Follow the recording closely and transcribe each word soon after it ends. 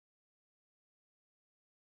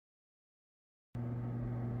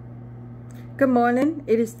Good morning.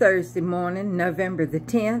 It is Thursday morning, November the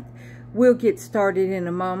 10th. We'll get started in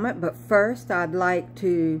a moment, but first I'd like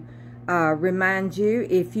to remind you,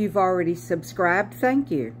 if you've already subscribed,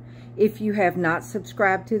 thank you. If you have not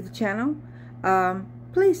subscribed to the channel,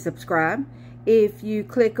 please subscribe. If you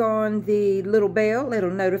click on the little bell,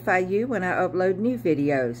 it'll notify you when I upload new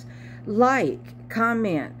videos. Like,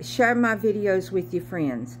 comment, share my videos with your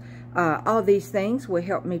friends. All these things will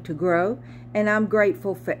help me to grow, and I'm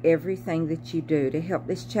grateful for everything that you do to help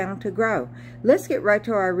this channel to grow. Let's get right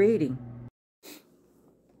to our reading.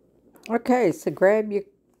 Okay, so grab your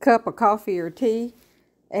cup of coffee or tea,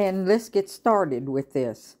 and let's get started with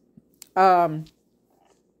this. Our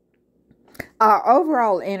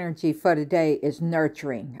overall energy for today is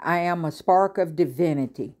nurturing. I am a spark of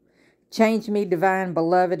divinity. Change me, divine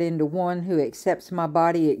beloved, into one who accepts my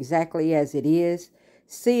body exactly as it is,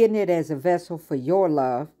 seeing it as a vessel for your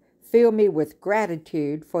love. Fill me with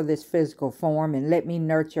gratitude for this physical form and let me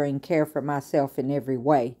nurture and care for myself in every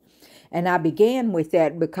way. And I began with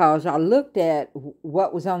that because I looked at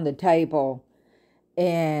what was on the table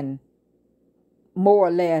in more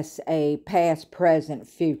or less a past, present,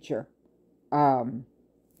 future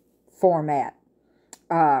format.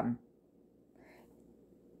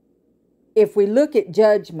 If we look at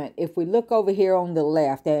judgment, if we look over here on the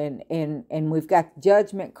left, and we've got the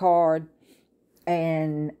judgment card,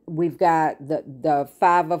 and we've got the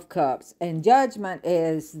Five of Cups, and judgment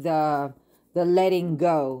is the letting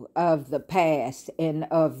go of the past and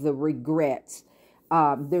of the regrets.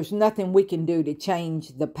 There's nothing we can do to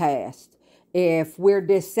change the past. If we're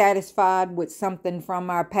dissatisfied with something from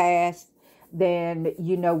our past, then,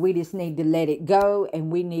 we just need to let it go,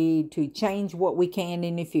 and we need to change what we can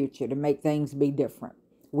in the future to make things be different.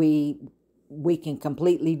 We can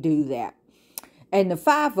completely do that. And the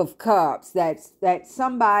Five of Cups, that's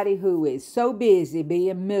somebody who is so busy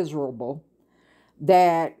being miserable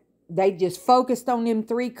that they just focused on them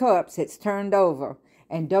 3 cups that's turned over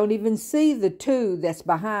and don't even see the 2 that's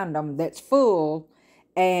behind them that's full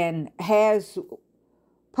and has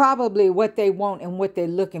probably what they want and what they're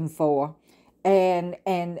looking for. And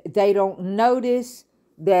they don't notice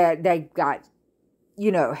that they got,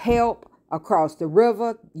 help across the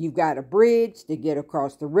river. You've got a bridge to get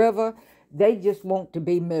across the river. They just want to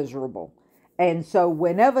be miserable. And so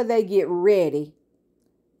whenever they get ready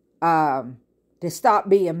to stop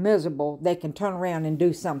being miserable, they can turn around and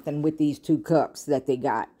do something with these 2 cups that they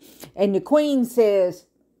got. And the Queen says,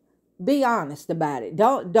 be honest about it.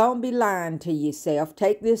 Don't be lying to yourself.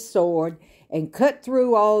 Take this sword and cut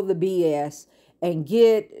through all the BS and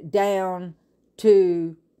get down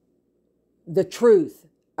to the truth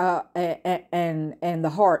and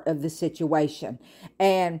the heart of the situation.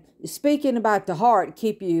 And speaking about the heart,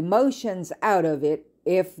 keep your emotions out of it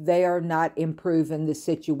if they are not improving the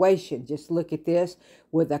situation. Just look at this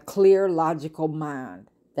with a clear, logical mind.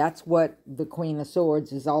 That's what the Queen of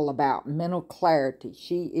Swords is all about. Mental clarity.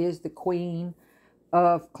 She is the Queen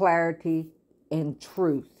of clarity and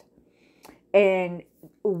truth. And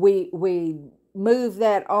we move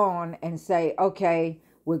that on and say, okay,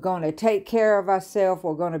 we're going to take care of ourselves.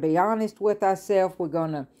 We're going to be honest with ourselves. We're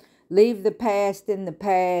going to leave the past in the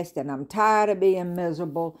past. And I'm tired of being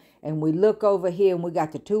miserable. And we look over here and we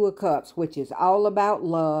got the 2 of Cups, which is all about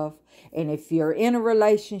love. And if you're in a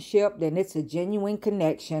relationship, then it's a genuine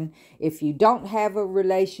connection. If you don't have a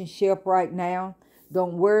relationship right now,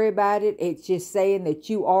 don't worry about it. It's just saying that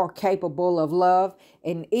you are capable of love.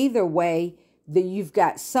 And either way, that you've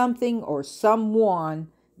got something or someone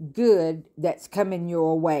good that's coming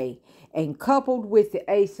your way. And coupled with the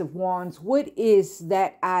Ace of Wands, what is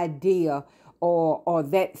that idea or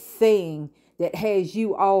that thing that has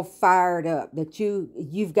you all fired up, that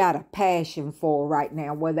you've got a passion for right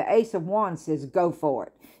now? Well, the Ace of Wands says go for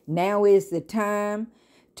it. Now is the time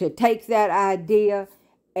to take that idea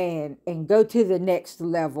and go to the next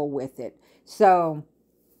level with it. So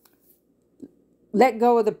let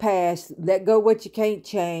go of the past. Let go what you can't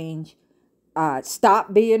change.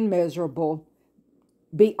 Stop being miserable.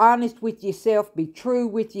 Be honest with yourself. Be true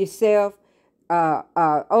with yourself.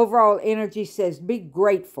 Overall energy says be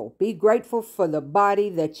grateful. Be grateful for the body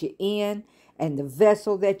that you're in and the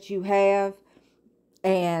vessel that you have.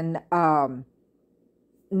 And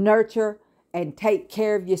nurture and take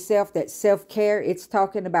care of yourself. That's self-care. It's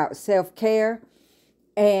talking about self-care.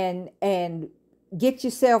 And get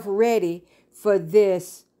yourself ready for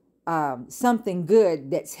this something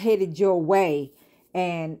good that's headed your way.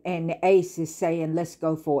 And the Ace is saying, let's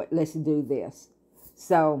go for it. Let's do this.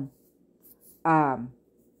 So,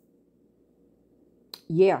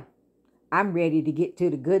 yeah, I'm ready to get to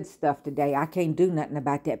the good stuff today. I can't do nothing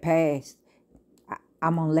about that past.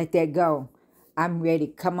 I'm going to let that go. I'm ready.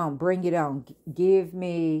 Come on, bring it on. Give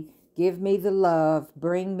me the love.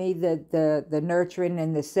 Bring me the nurturing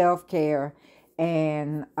and the self-care,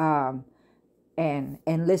 and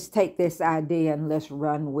and let's take this idea and let's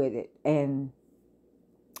run with it, and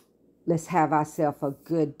let's have ourselves a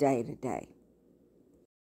good day today.